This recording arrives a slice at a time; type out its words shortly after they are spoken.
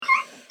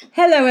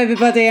Hello,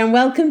 everybody, and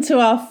welcome to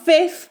our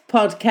 5th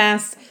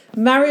podcast,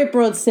 Marry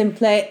Abroad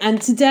Simply.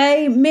 And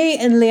today, me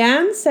and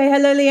Leanne, say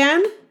hello,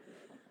 Leanne.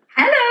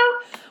 Hello.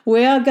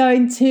 We are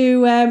going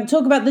to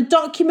talk about the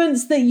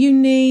documents that you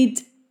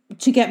need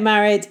to get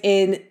married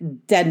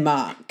in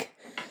Denmark.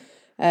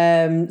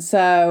 Just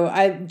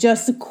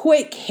a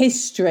quick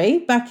history.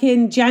 Back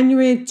in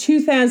January of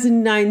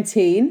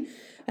 2019,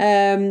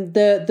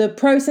 the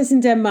process in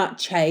Denmark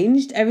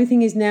changed.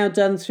 Everything is now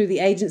done through the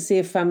Agency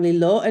of Family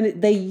Law,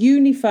 and they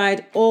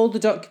unified all the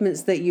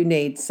documents that you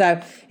need.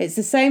 So it's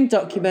the same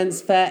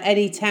documents for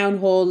any town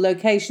hall,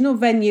 location or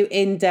venue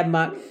in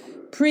Denmark.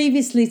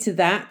 Previously to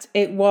that,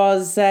 it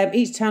was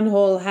each town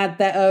hall had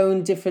their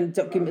own different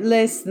document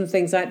lists and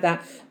things like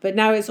that. But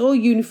now it's all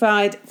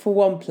unified for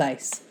one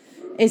place.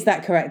 Is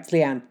that correct,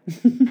 Leanne?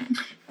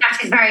 That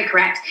is very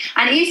correct.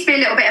 And it used to be a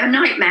little bit of a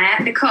nightmare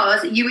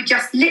because you would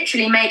just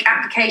literally make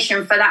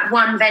application for that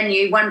one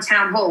venue, one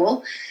town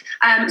hall.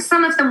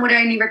 Some of them would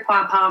only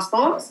require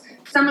passports.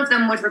 Some of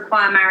them would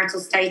require marital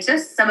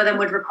status. Some of them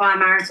would require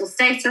marital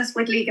status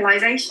with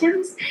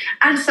legalisations.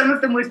 And some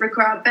of them would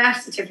require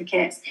birth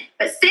certificates.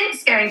 But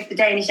since going to the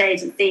Danish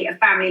Agency of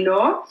Family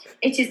Law,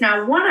 it is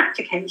now one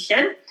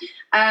application.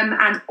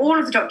 And all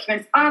of the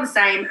documents are the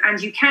same. And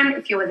you can,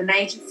 if you're with an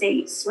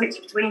agency, switch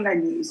between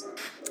venues.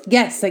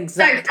 Yes,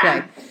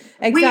 exactly.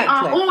 We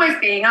are always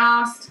being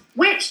asked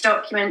which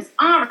documents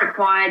are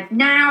required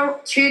now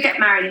to get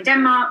married in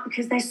Denmark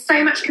because there's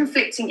so much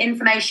conflicting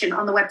information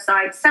on the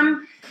website.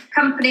 Some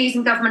companies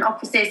and government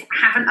offices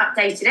haven't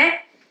updated it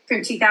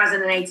from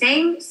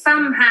 2018.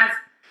 Some have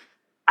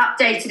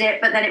updated it,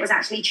 but then it was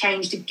actually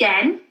changed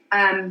again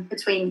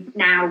between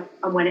now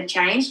and when it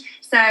changed.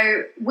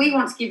 So we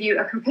want to give you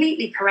a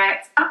completely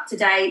correct,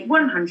 up-to-date,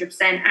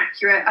 100%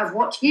 accurate of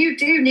what you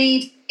do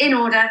need in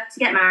order to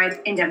get married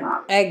in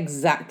Denmark.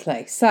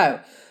 Exactly. So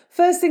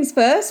first things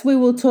first, we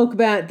will talk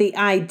about the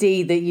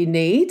ID that you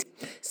need.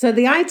 So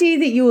the ID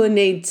that you will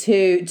need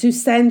to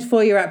send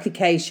for your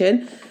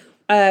application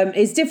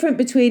is different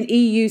between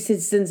EU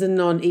citizens and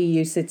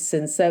non-EU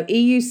citizens. So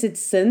EU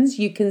citizens,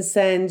 you can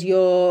send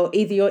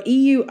either your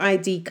EU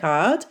ID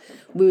card,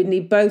 we would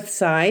need both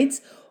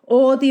sides,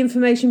 or the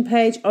information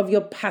page of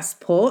your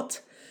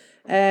passport.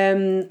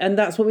 And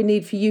that's what we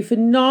need for you. For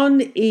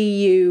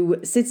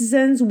non-EU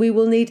citizens, we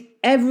will need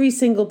every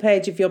single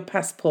page of your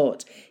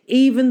passport,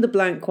 even the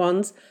blank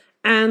ones,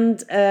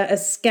 and a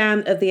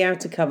scan of the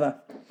outer cover.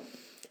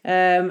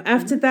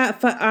 After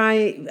that,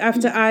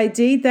 after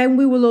ID, then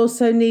we will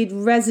also need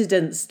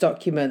residence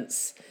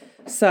documents.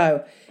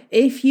 So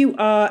if you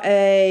are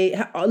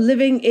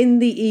living in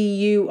the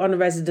EU on a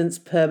residence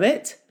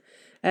permit,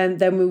 and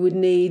then we would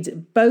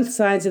need both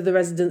sides of the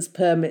residence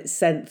permit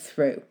sent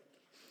through.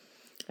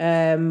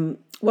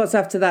 What's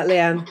after that,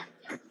 Leanne?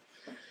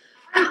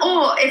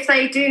 Or if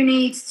they do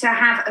need to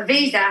have a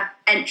visa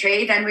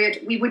entry, then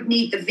we would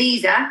need the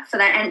visa for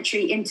their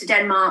entry into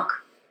Denmark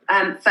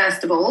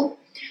first of all,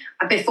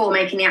 before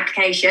making the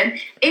application.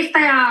 If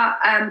they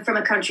are from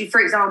a country,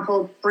 for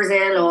example,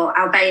 Brazil or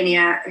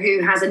Albania,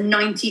 who has a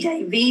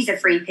 90-day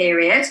visa-free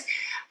period,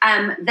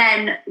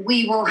 then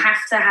we will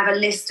have to have a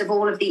list of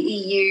all of the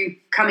EU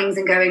comings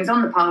and goings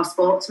on the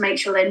passport to make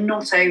sure they're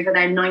not over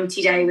their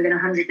 90-day within a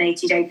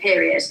 180-day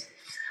period.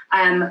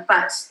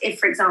 But if,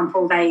 for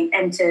example, they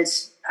entered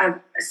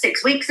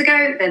 6 weeks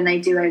ago, then they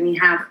will only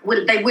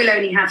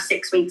have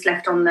 6 weeks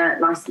left on the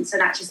licence. So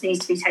that just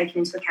needs to be taken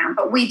into account.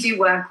 But we do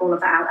work all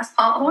of that out as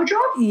part of our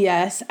job.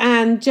 Yes,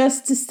 and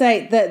just to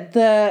state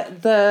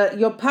that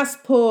your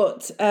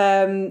passport,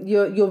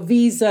 your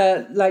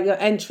visa, like your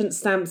entrance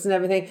stamps and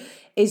everything,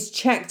 is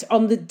checked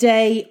on the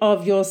day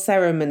of your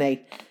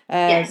ceremony.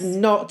 Yes.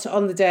 Not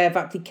on the day of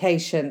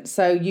application.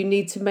 So you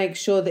need to make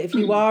sure that if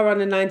you are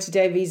on a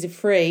 90-day visa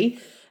free,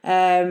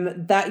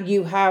 that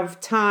you have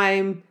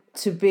time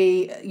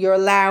you're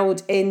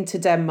allowed into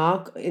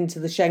Denmark, into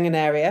the Schengen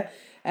area,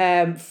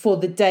 for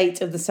the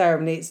date of the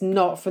ceremony. It's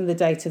not from the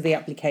date of the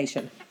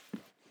application.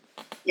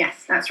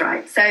 Yes, that's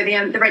right. So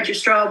the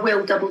registrar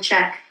will double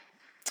check.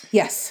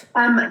 Yes.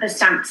 The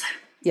stamps.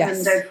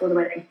 Yes. And for the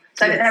wedding.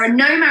 So there are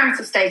no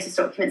marital status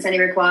documents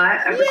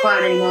required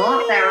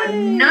anymore. There are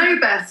no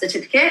birth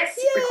certificates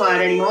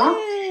required anymore.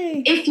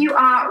 If you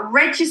are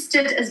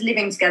registered as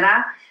living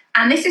together,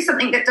 and this is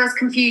something that does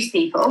confuse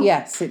people.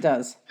 Yes, it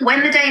does.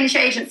 When the Danish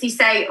agency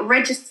say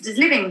registered as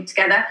living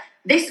together,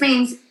 this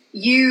means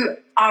you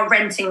are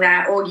renting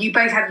there or you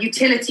both have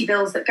utility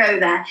bills that go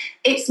there.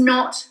 It's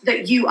not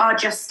that you are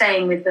just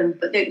staying with them,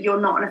 but that you're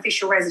not an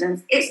official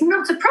resident. It's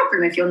not a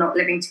problem if you're not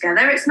living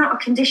together. It's not a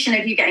condition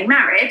of you getting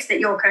married that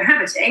you're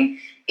cohabiting.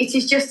 It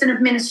is just an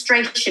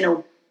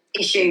administrational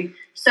issue.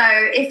 So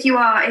if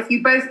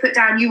you both put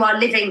down you are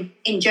living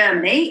in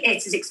Germany,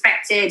 it is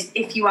expected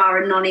if you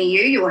are a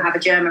non-EU, you will have a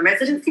German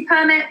residency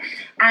permit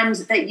and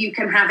that you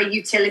can have a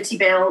utility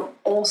bill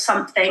or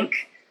something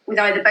with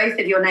either both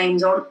of your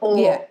names on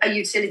or a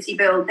utility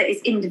bill that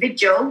is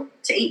individual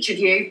to each of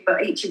you,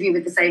 but each of you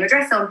with the same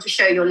address on to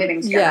show you're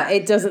living together. Yeah,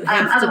 it doesn't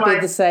have to be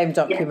the same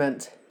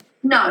document.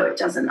 No, it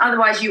doesn't.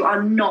 Otherwise, you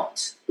are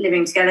not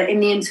living together in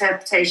the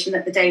interpretation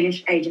that the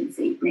Danish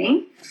agency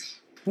mean.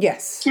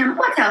 Yes.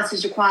 What else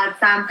is required,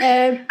 Sam?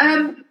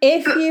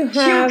 If you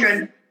have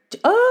children.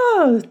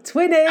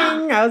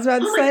 Twinning. I was about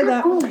to say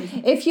that.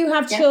 If you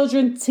have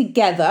children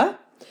together,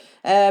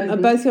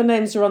 and both your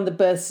names are on the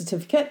birth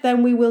certificate,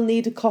 then we will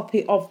need a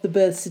copy of the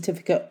birth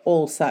certificate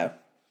also.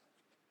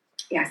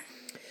 Yes.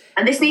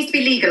 And this needs to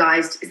be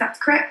legalised. Is that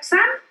correct,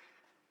 Sam?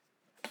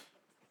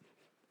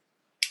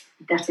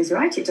 That is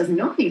right. It does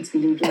not need to be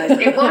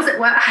legalised. It was at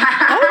work. Oh,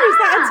 is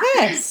that a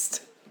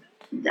test?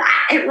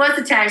 It was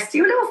a test.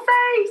 Your little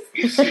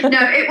face. No,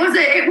 it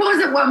was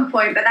at one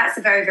point, but that's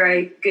a very,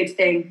 very good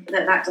thing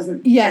that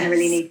doesn't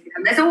generally need to be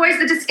done. There's always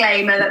the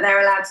disclaimer that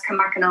they're allowed to come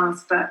back and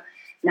ask, but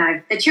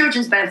no, the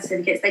children's birth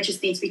certificates, they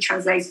just need to be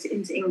translated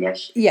into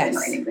English. Yes.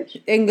 Not in English.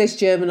 English,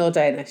 German or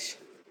Danish.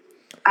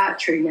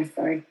 True, yes,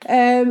 sorry.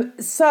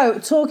 So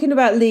talking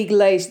about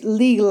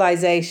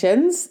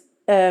legalizations,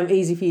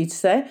 easy for you to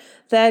say,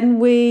 then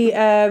we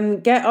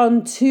get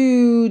on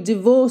to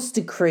divorce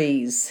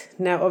decrees.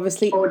 Now,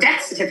 obviously... Or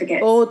death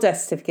certificates. Or death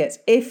certificates.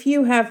 If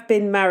you have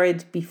been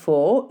married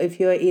before, if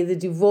you're either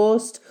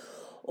divorced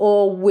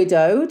or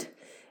widowed,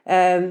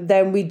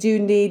 then we do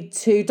need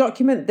to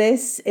document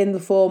this in the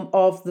form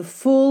of the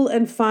full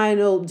and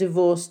final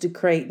divorce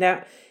decree.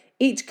 Now,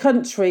 each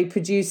country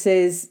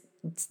produces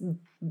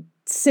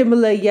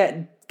similar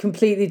yet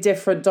completely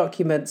different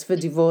documents for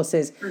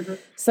divorces.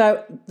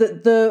 So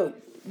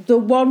the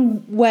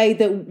one way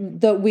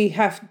that we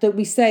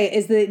say it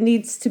is that it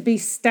needs to be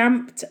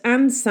stamped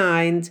and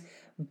signed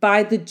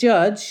by the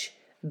judge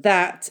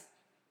that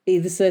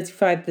either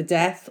certified the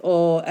death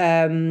or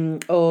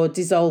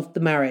dissolved the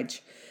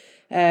marriage.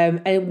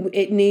 And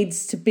it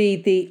needs to be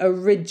the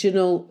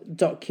original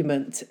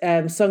document.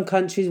 Some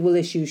countries will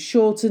issue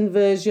shortened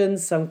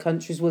versions. Some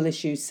countries will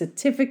issue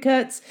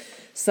certificates.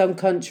 Some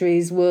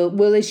countries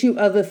will issue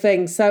other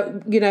things.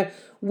 So,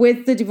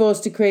 with the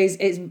divorce decrees,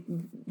 it's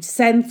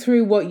send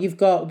through what you've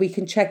got. We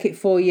can check it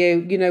for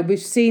you. We've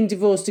seen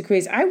divorce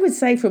decrees, I would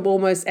say, from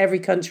almost every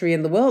country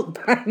in the world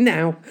by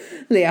now,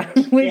 Leah.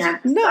 I've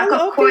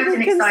got quite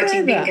an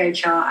exciting bingo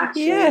chart,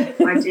 actually. Yeah.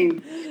 I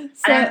do.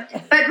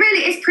 But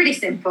really, it's pretty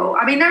simple.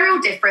 I mean, they're all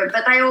different,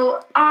 but they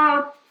all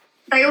have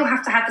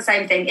to have the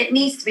same thing. It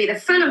needs to be the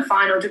full and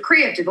final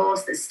decree of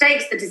divorce that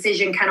states the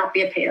decision cannot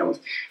be appealed.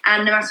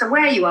 And no matter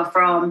where you are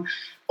from,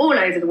 all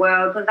over the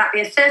world, whether that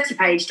be a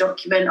 30-page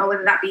document or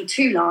whether that be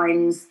 2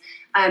 lines,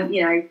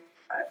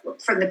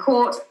 from the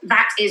court,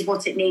 that is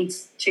what it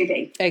needs to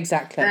be.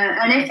 Exactly.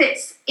 And if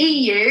it's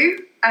EU,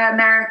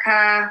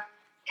 America,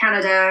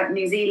 Canada,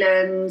 New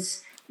Zealand,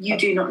 you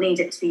do not need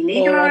it to be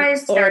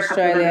legalised. Or there are a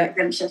couple of Australia. other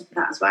exemptions for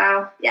that as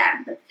well.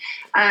 Yeah.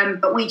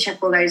 But we check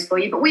all those for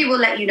you. But we will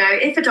let you know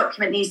if a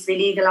document needs to be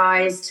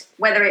legalised,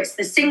 whether it's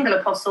the single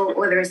apostle or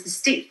whether it's the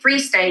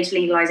 3-stage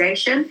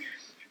legalisation.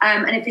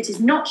 And if it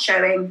is not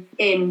showing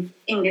in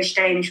English,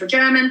 Danish or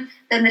German,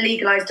 then the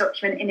legalised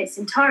document in its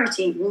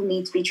entirety will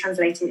need to be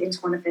translated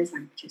into one of those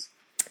languages.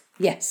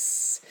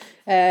 Yes.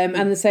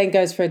 And the same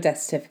goes for a death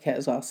certificate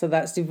as well. So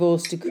that's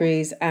divorce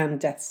decrees and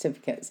death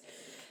certificates.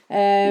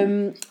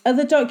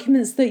 Other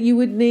documents that you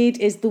would need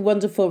is the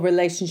wonderful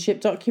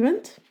relationship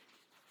document.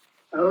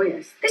 Oh,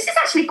 yes. This is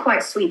actually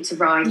quite sweet to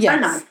write.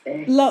 Yes. I like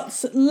this.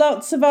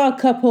 Lots of our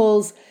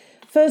couples...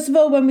 First of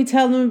all, when we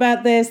tell them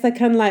about this, they're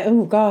kind of like,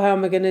 oh, God, how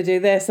am I going to do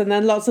this? And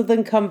then lots of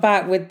them come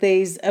back with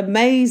these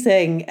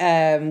amazing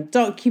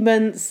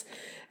documents,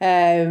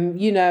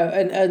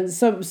 and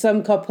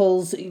some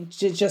couples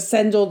just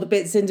send all the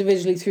bits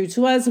individually through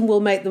to us and we'll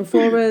make them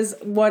for us.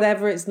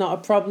 Whatever, it's not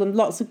a problem.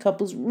 Lots of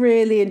couples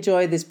really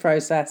enjoy this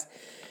process.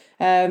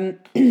 And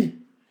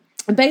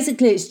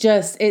basically,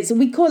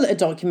 we call it a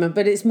document,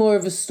 but it's more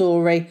of a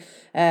story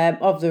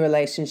of the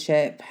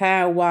relationship,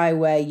 how, why,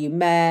 where you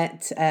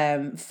met,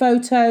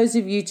 photos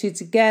of you two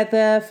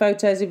together,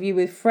 photos of you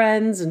with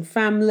friends and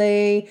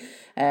family,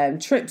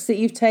 trips that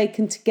you've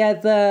taken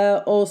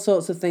together, all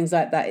sorts of things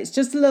like that. It's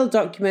just a little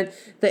document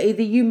that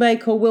either you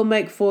make or we'll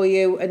make for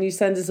you, and you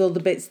send us all the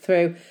bits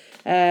through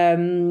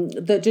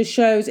that just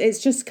shows,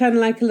 it's just kind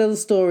of like a little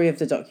story of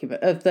the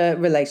document, of the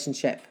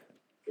relationship.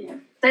 Yeah.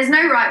 There's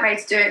no right way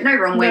to do it, no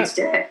wrong way to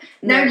do it.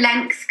 No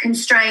length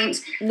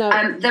constraint. No.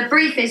 The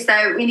brief is,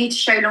 though, we need to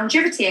show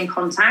longevity in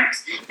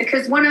contact,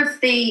 because one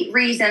of the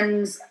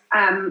reasons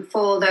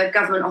for the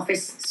Government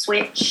Office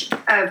switch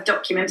of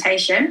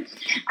documentation,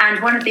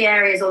 and one of the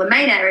areas, or the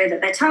main area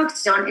that they're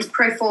targeted on, is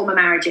pro forma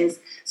marriages.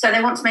 So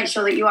they want to make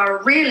sure that you are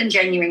a real and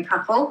genuine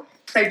couple.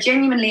 So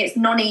genuinely, it's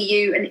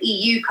non-EU and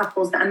EU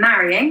couples that are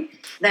marrying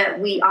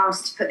that we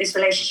asked to put this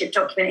relationship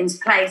document into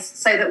place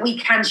so that we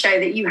can show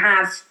that you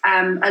have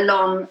a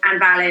long and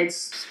valid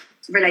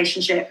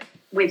relationship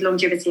with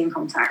longevity and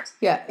contact.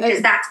 Yeah.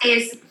 Because that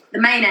is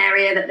the main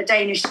area that the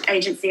Danish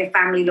Agency of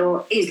Family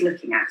Law is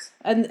looking at.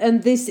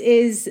 And this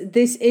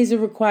is a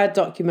required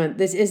document.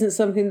 This isn't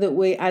something that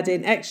we add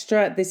in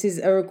extra. This is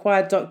a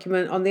required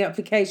document on the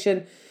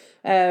application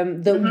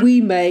that we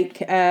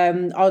make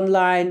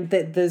online.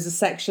 That there's a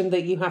section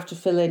that you have to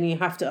fill in. You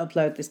have to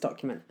upload this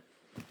document.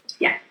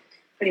 Yeah.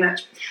 pretty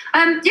much.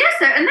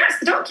 So and that's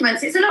the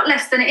documents. It's a lot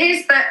less than it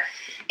is, but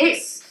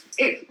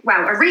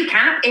well, a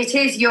recap, it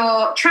is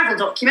your travel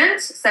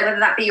document, so whether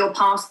that be your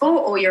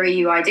passport or your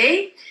EU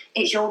ID.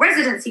 It's your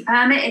residency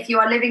permit if you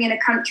are living in a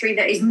country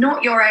that is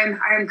not your own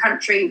home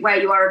country where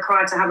you are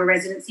required to have a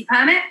residency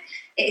permit.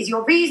 It is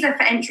your visa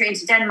for entry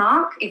into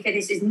Denmark if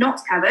this is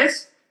not covered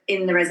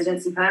in the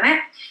residency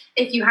permit.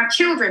 If you have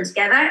children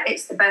together,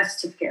 it's the birth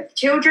certificate of the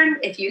children.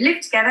 If you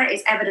live together,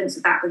 it's evidence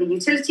of that with a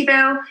utility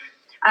bill.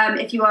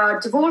 If you are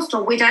divorced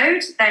or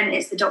widowed, then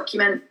it's the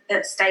document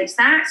that states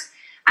that.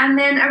 And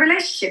then a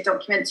relationship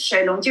document to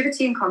show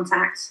longevity and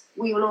contact.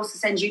 We will also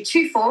send you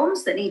 2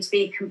 forms that need to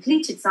be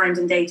completed, signed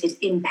and dated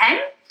in pen.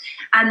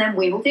 And then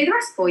we will do the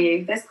rest for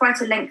you. There's quite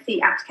a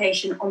lengthy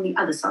application on the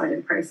other side of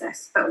the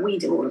process, but we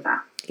do all of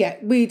that. Yeah,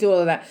 we do all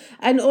of that.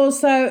 And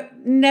also,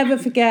 never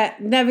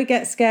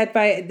get scared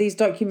by these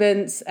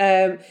documents.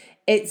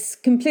 It's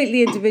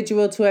completely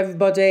individual to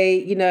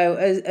everybody. You know,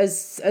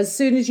 as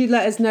soon as you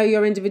let us know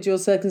your individual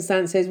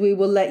circumstances, we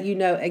will let you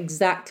know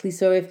exactly.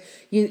 So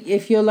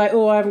if you're like,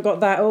 oh, I haven't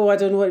got that, oh, I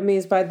don't know what it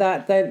means by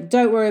that, then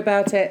don't worry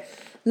about it.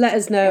 Let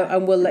us know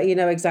and we'll let you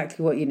know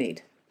exactly what you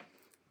need.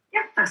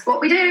 Yeah, that's what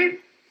we do.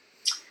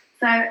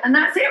 So, and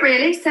that's it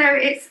really. So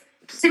it's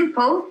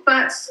simple,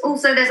 but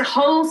also there's a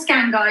whole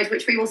scan guide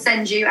which we will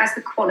send you as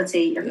the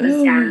quality of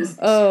the scans.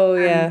 Oh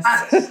yes.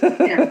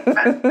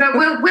 But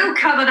we'll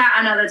cover that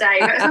another day.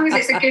 But as long as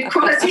it's a good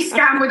quality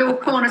scan with all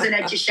corners and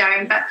edges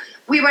showing, but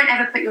we won't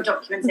ever put your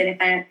documents in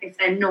if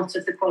they're not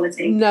of the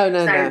quality.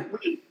 No.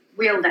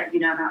 We'll let you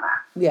know about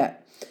that.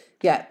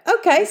 Yeah.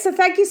 Okay. So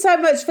thank you so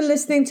much for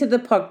listening to the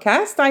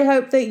podcast. I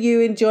hope that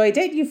you enjoyed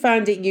it. You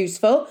found it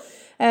useful.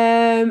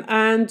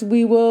 And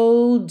we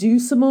will do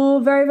some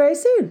more very, very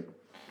soon.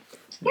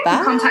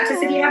 Yeah, contact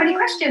us if you have any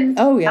questions.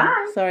 Oh, yeah.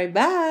 Bye. Sorry.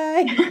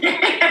 Bye.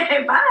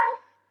 Bye.